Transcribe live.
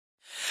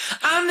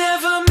I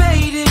never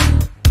made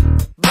it,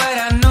 but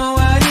I know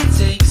what it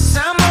takes.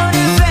 I'm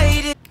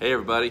motivated. Hey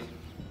everybody,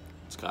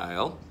 it's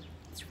Kyle.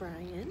 It's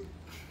Ryan.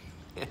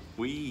 And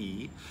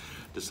we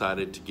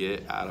decided to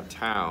get out of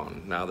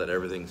town now that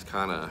everything's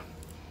kind of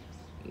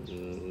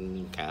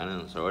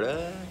sort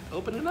of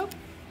opening up,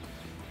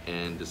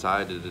 and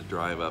decided to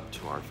drive up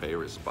to our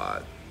favorite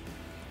spot,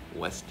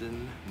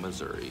 Weston,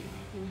 Missouri.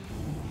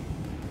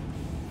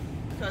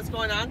 So what's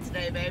going on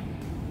today, babe?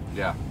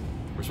 Yeah,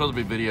 we're supposed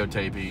to be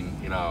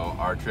videotaping,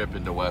 our trip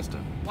into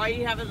Weston. Why are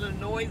you having a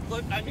annoyed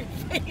look on your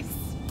face?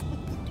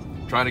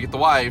 Trying to get the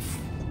wife.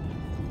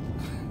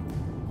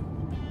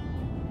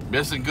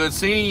 Missing good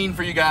scene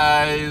for you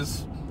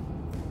guys.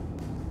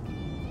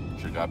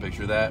 Should've got a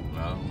picture of that.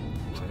 No,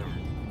 whatever.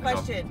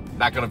 Question.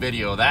 Not gonna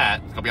video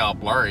that. It's gonna be all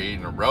blurry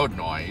and road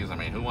noise. I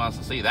mean, who wants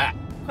to see that?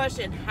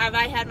 Question. Have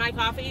I had my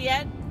coffee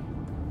yet?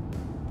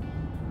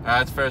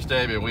 It's first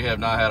day, but we have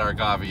not had our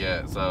coffee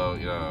yet, so,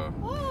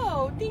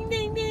 Oh, ding,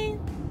 ding, ding.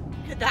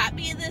 Could that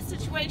be in this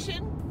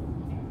situation?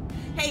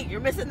 Hey, you're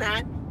missing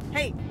that.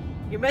 Hey,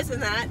 you're missing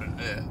that.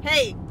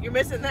 Hey, you're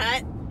missing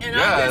that. And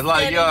yeah, I'm just it's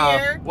like,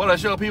 here. want to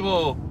show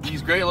people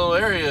these great little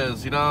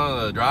areas,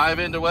 drive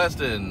into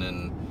Weston,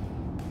 and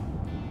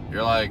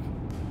you're like,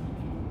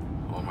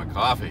 oh, my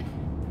coffee.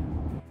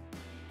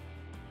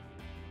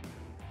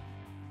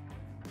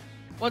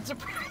 What's the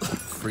price?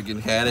 Freaking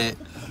had it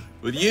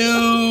with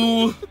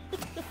you.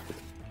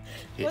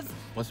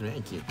 What's the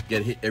man? You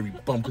gotta hit every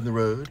bump in the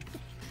road,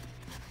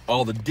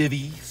 all the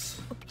divvies.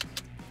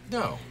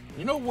 No,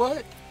 you know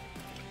what?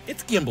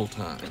 It's gimbal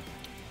time.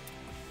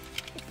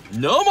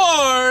 No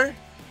more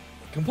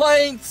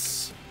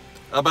complaints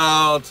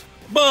about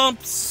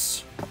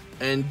bumps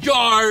and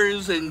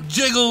jars and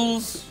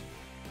jiggles.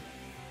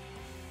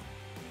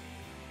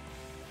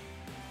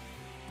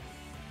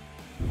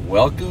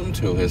 Welcome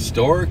to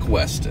historic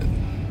Weston.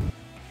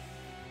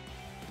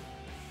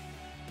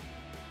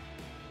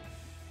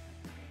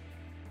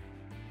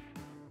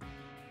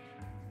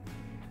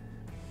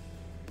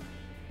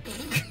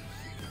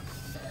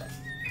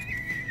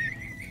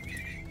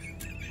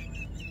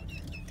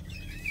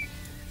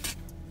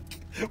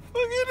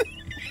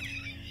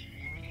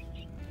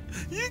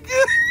 You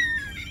get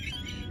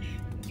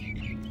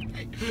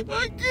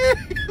I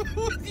can't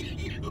with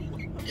you.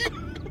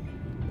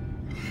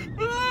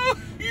 Oh,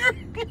 you're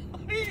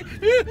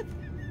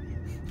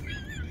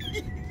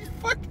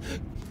fuck.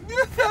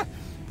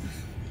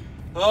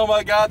 Oh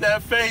my God,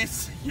 that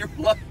face. You're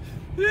like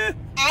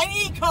I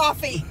need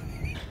coffee.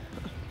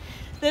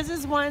 This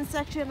is one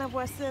section of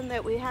Weston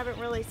that we haven't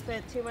really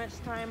spent too much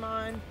time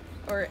on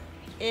or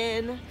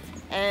in,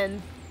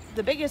 and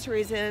the biggest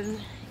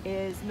reason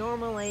is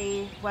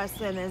normally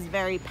Weston is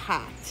very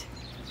packed.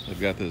 We've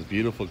got this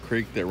beautiful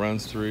creek that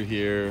runs through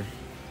here.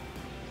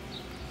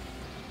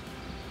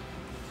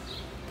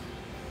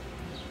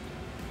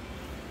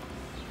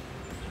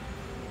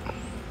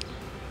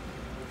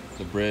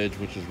 The bridge,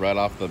 which is right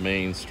off the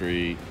main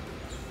street.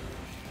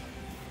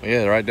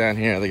 Yeah, right down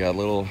here they got a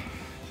little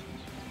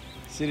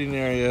sitting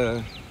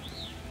area,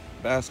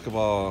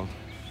 basketball,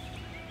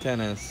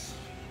 tennis,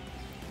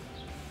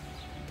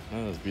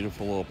 and this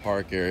beautiful little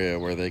park area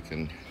where they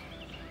can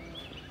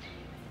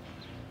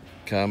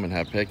come and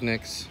have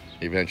picnics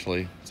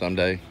eventually,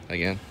 someday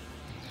again.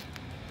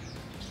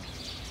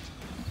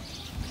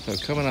 So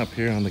coming up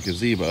here on the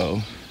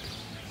gazebo,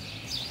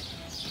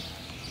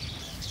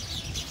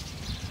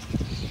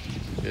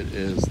 it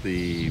is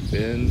the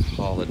Ben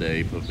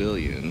Holiday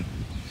Pavilion,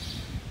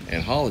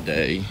 and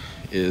Holiday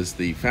is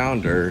the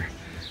founder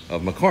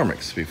of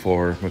McCormick's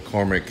before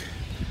McCormick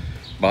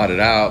bought it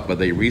out, but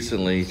they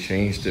recently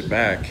changed it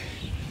back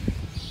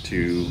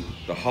to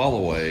the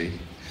Holiday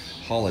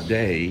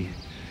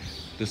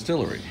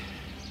Distillery.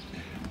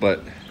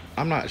 But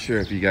I'm not sure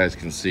if you guys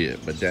can see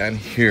it, but down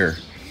here,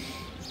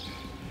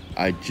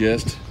 I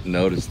just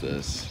noticed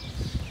this.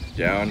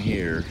 Down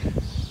here,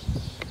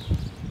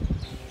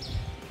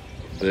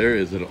 there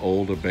is an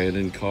old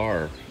abandoned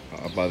car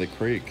by the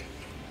creek.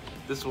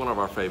 This is one of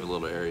our favorite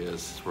little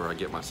areas. It's where I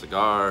get my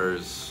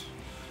cigars.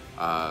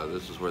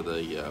 This is where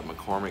the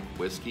McCormick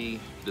whiskey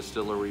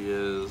distillery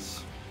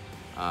is.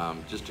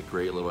 Just a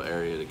great little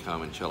area to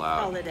come and chill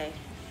out. Holiday.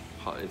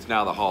 It's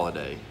now the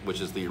Holiday,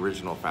 which is the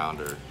original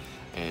founder,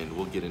 and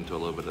we'll get into a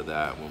little bit of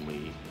that when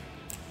we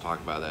talk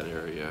about that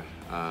area.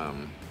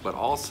 But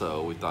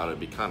also, we thought it'd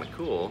be kind of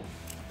cool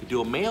to do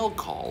a mail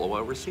call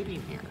while we're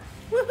sitting here.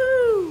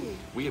 Woohoo!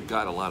 We have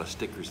got a lot of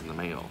stickers in the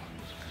mail.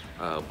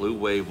 Blue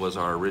Wave was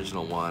our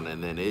original one,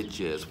 and then it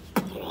just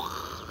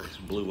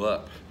blew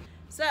up.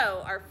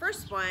 So our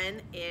first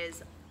one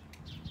is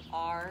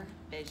Our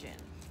Vision.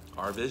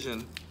 Our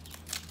Vision.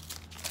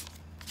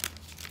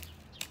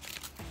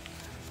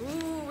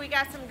 Ooh, we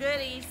got some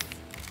goodies.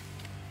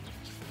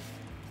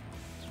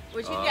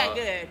 What you got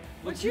good?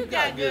 What you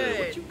got good?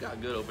 What you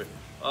got good over here?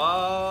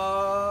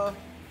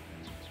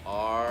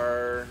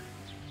 Our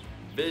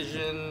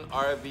Vision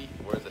RV.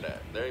 Where's it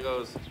at? There he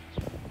goes.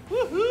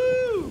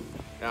 Woohoo!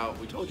 Now,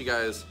 we told you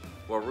guys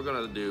what we're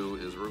gonna do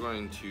is we're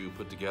going to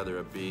put together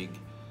a big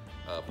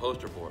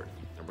poster board,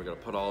 and we're gonna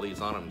put all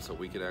these on them so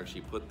we can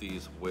actually put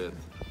these with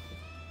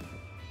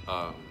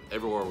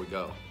everywhere we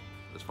go,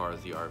 as far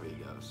as the RV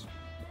goes.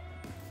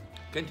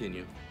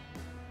 Continue.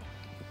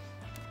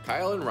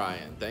 Kyle and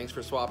Ryan, thanks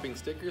for swapping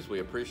stickers.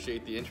 We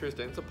appreciate the interest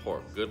and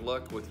support. Good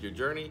luck with your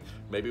journey.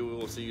 Maybe we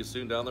will see you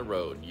soon down the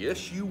road.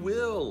 Yes, you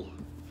will.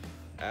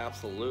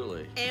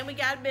 Absolutely. And we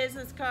got a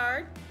business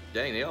card.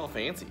 Dang, they all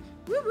fancy.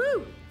 Woo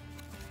woo.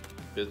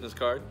 Business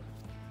card.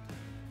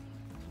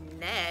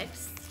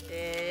 Next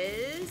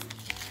is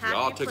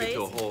Y'all took it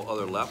to a whole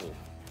other level.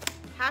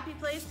 Happy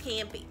Place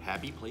Camping.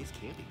 Happy Place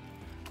Camping.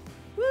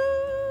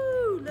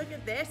 Woo! Look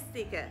at that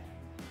sticker.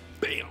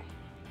 Bam!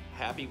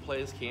 Happy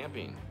Place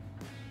Camping.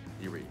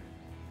 You read.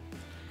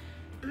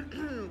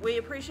 We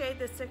appreciate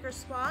the sticker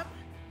swap.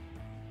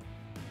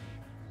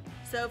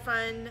 So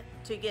fun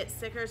to get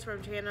stickers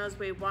from channels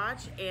we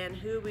watch and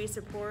who we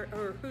support,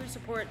 or who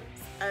supports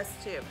us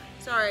too.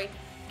 Sorry,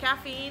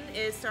 caffeine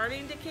is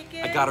starting to kick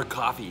in. I got her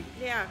coffee.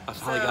 Yeah. I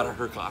finally got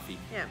her coffee.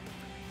 Yeah.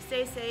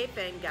 Stay safe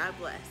and God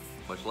bless.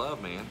 Much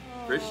love, man.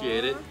 Aww.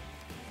 Appreciate it.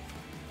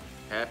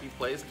 Happy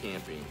Place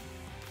Camping.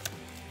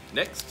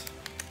 Next.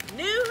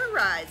 New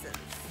Horizons.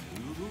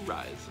 New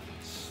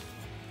Horizons.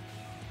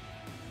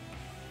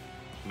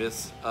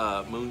 Miss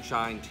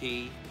Moonshine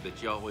Tea,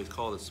 that you always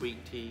call the sweet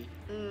tea.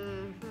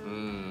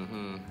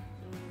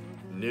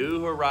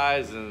 New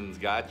Horizons,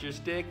 got your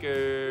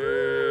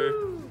sticker.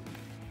 Woo.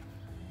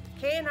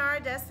 K&R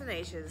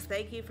Destinations,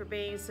 thank you for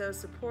being so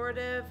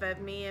supportive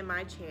of me and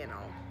my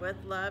channel. With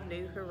love,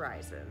 New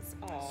Horizons.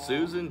 Aww.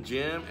 Susan,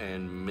 Jim,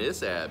 and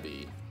Miss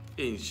Abby.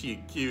 Ain't she a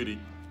cutie?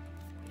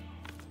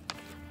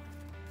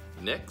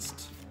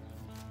 Next.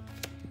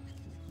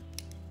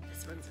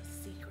 This one's a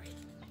secret.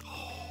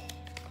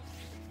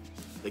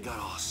 They got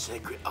all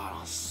secret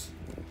on us.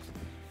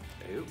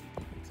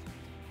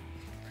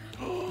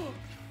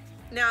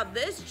 Now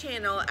this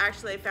channel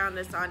actually found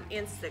us on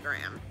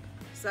Instagram.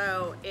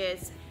 So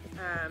it's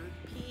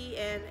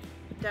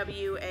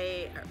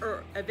PNWA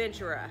or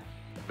Aventura.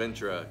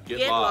 Ventura,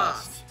 get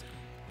lost.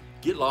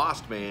 Get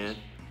lost, man.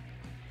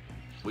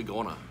 We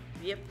gonna.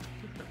 Yep.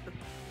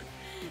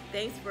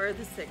 Thanks for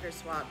the sticker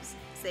swaps.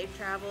 Safe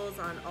travels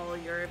on all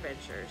your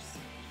adventures.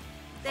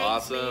 Thanks,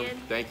 awesome. man.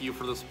 Thank you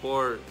for the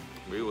support.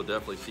 We will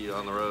definitely see you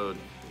on the road.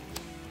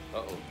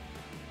 Uh-oh.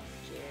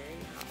 Jerry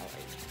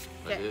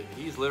Holly.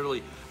 He's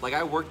literally, like,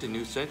 I worked in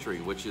New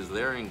Century, which is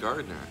there in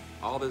Gardner,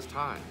 all this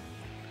time.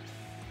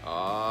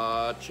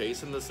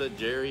 Chasing the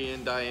Jerry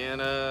and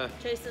Diana.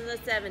 Chasing the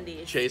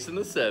 70s. Chasing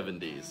the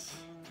 70s.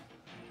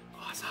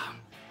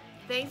 Awesome.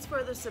 Thanks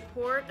for the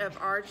support of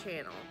our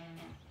channel.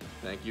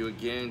 Thank you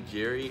again,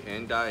 Jerry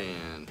and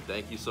Diane.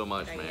 Thank you so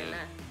much, Diana. man.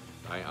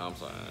 I'm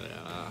sorry,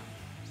 Diana.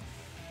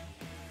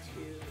 To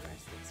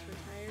Restless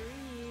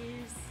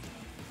Retirees.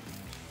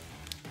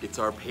 It's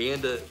our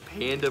panda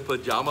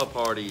pajama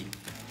party.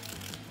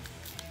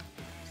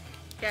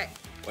 Okay.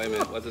 Wait a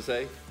minute, what's it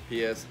say?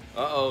 P.S.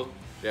 Uh-oh.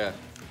 Yeah.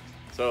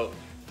 So,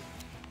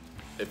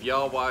 if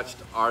y'all watched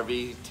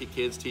RV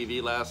Kids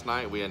TV last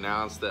night, we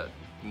announced that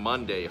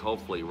Monday,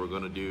 hopefully, we're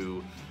going to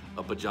do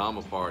a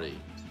pajama party.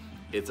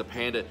 It's a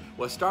panda.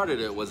 What started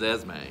it was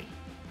Esme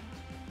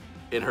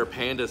in her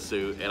panda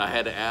suit, and I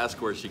had to ask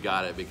where she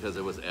got it because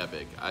it was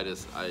epic. I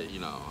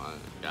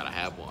gotta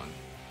have one.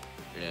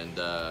 And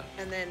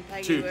then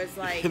Peggy was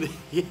like,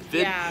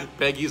 yeah.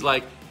 Peggy's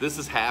like, this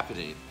is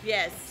happening.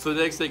 Yes. So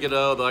the next thing you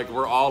know, like,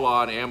 we're all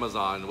on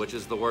Amazon, which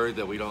is the word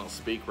that we don't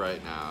speak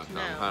right now.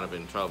 No. I'm kind of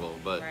in trouble,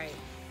 but right.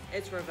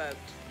 It's revoked.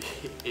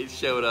 it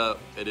showed up,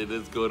 and it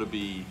is going to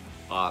be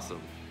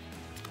awesome.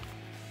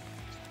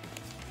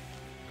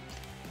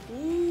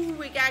 Ooh,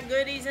 we got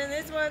goodies in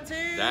this one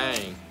too.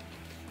 Dang.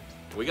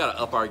 We got to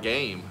up our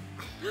game.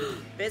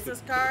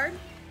 Business card.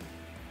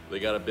 They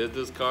got a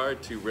business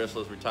card to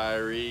Restless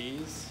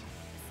Retirees.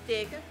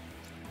 Sticker.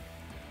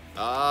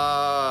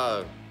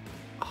 Awesome.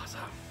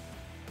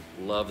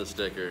 Love the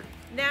sticker.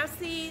 Now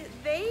see,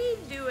 they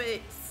do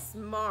it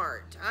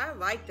smart. I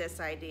like this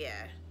idea.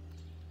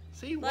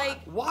 See,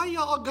 Like, why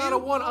y'all gotta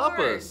one-up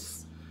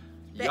us?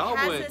 That Y'all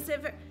has went... this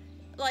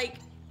like,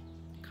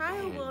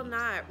 Kyle Man. will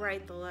not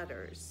write the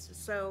letters.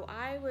 So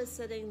I was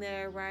sitting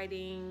there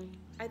writing,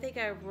 I think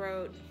I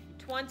wrote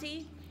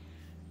 20,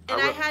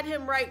 and I had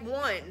him write 1.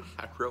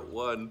 I wrote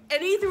 1.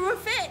 And he threw a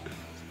fit.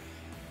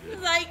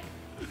 Like,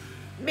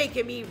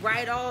 making me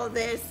write all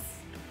this.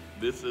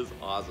 This is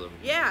awesome.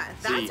 Yeah,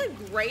 that's See, a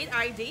great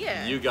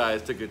idea. You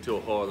guys took it to a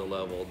whole other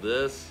level.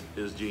 This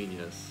is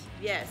genius.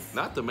 Yes.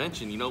 Not to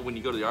mention, you know, when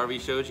you go to the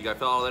RV shows, you got to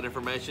fill all that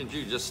information.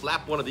 You just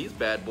slap one of these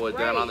bad boys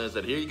down on there and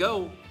said, here you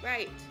go.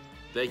 Right.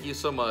 Thank you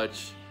so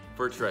much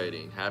for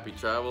trading. Happy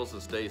travels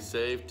and stay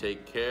safe.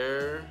 Take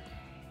care.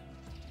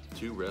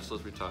 To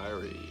Restless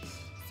Retirees.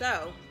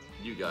 So.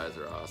 You guys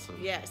are awesome.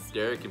 Yes.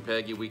 Derek and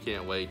Peggy, we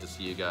can't wait to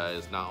see you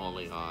guys not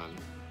only on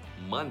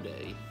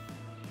Monday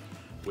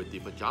with the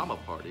pajama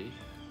party,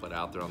 but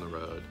out there on the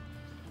road.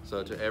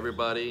 So to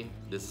everybody,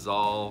 this is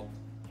our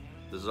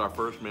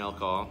first mail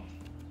call.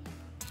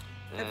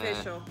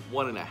 Official.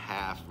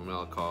 1.5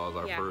 mail calls.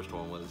 Our first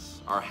one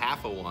was, our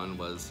half of one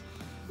was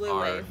Blue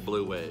our Wave.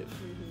 Blue Wave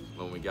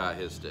when we got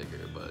his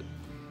sticker. But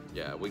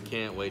yeah, we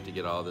can't wait to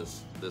get all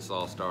this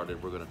all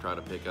started. We're gonna try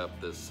to pick up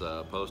this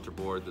poster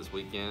board this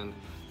weekend,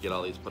 get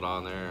all these put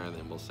on there, and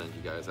then we'll send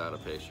you guys out a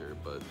picture.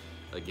 But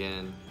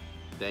again,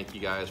 thank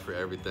you guys for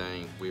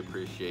everything. We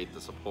appreciate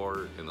the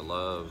support and the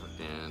love,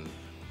 and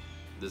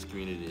this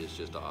community is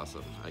just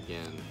awesome.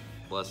 Again,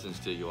 blessings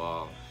to you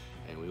all,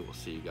 and we will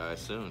see you guys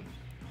soon.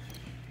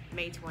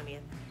 May 20th.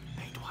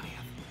 May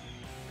 20th.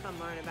 Come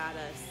learn about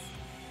us.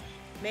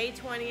 May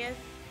 20th,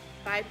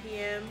 5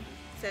 p.m.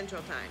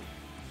 Central Time.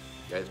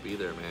 You guys be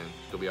there, man.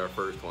 It'll be our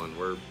first one.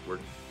 We're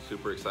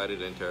super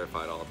excited and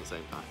terrified all at the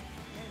same time.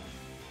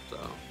 So,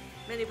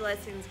 Many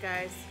blessings,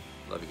 guys.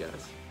 love you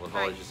guys. We'll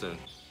holler Bye. at you soon.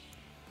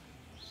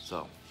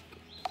 So,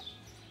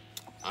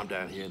 I'm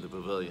down here in the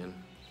pavilion.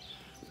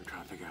 We're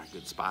trying to figure out a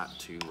good spot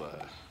to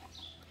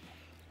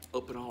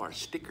open all our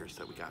stickers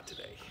that we got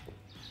today.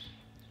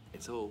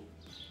 And so,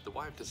 the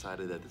wife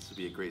decided that this would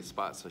be a great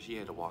spot, so she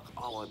had to walk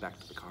all the way back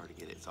to the car to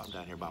get it. So I'm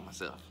down here by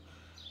myself,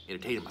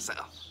 entertaining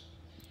myself.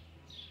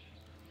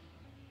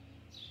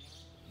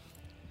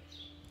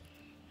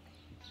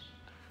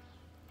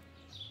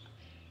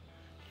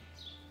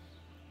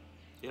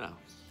 You know,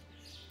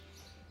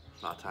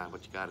 a lot of time,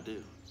 what you gotta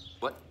do.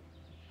 What?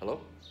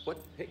 Hello? What?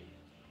 Hey?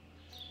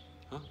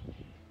 Huh? Did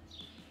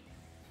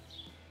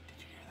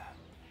you hear that?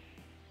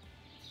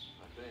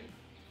 I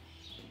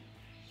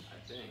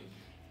think.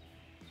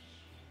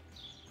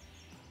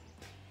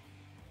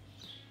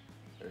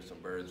 There's some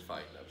birds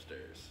fighting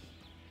upstairs.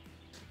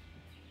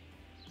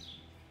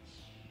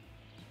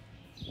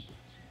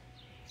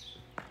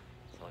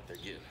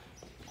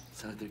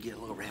 Sound like they're getting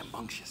a little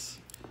rambunctious.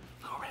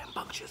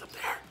 Up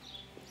there.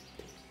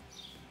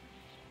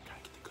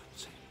 Gotta get the good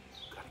see.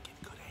 Gotta get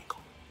a good angle.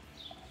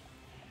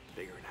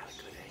 Figuring out a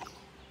good angle.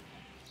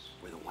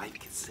 Where the wife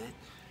can sit.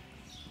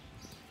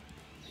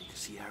 You can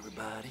see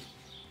everybody.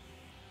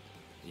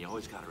 And you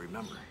always gotta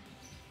remember,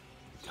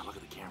 you gotta look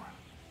at the camera.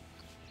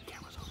 The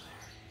camera's over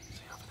there.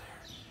 See over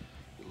there.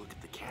 You look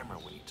at the camera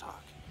when you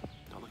talk.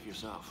 Don't look at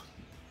yourself.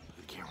 Look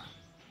at the camera.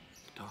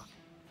 Talk.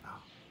 No.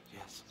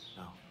 Yes.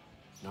 No.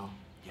 No.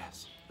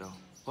 Yes. No.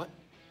 What?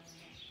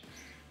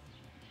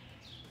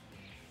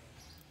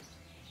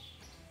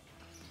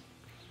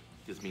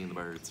 Just me and the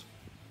birds.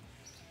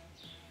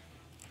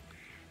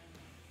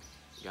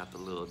 Got the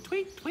little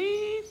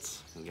tweets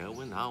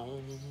going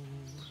on.